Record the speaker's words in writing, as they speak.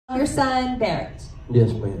Your son, Barrett.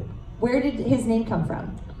 Yes, ma'am. Where did his name come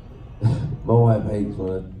from? My wife hates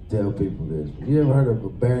when I tell people this. You ever heard of a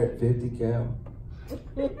Barrett 50 cal?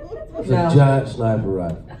 It's a giant sniper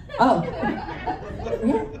rifle. Oh.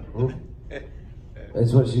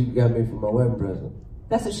 That's what she got me for my wedding present.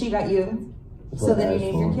 That's what she got you? So then you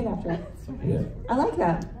named your kid after it. Yeah. I like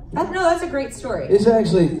that. No, that's a great story. It's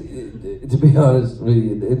actually, to be honest with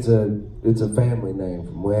you, it's a family name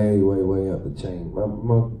from way, way, way up the chain.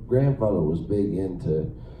 My grandfather was big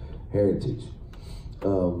into heritage.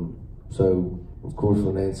 So, of course,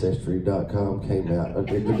 when Ancestry.com came out, I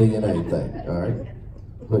did the DNA thing, all right?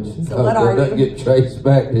 Which doesn't get traced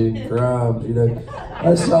back to any crimes, you know.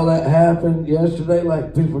 I saw that happen yesterday,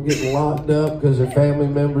 like people getting locked up because their family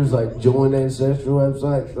members like joined ancestral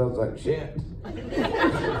websites. So I was like, shit.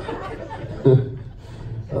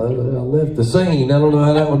 I left the scene. I don't know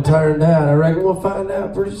how that one turned out. I reckon we'll find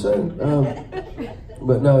out pretty soon.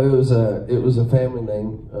 But no, it was a family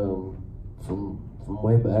name from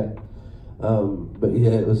way back. But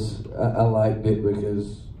yeah, it was. I liked it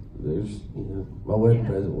because my wedding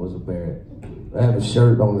present was a Barrett. I have a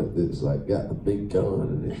shirt on it that's like got the big gun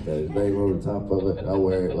and it's got his name on the top of it. I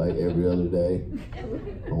wear it like every other day.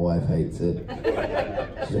 My wife hates it.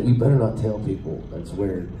 She's like, you better not tell people that's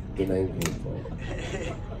where the name came from.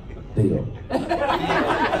 Deal.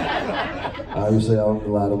 Obviously, I don't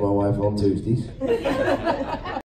lie to my wife on Tuesdays.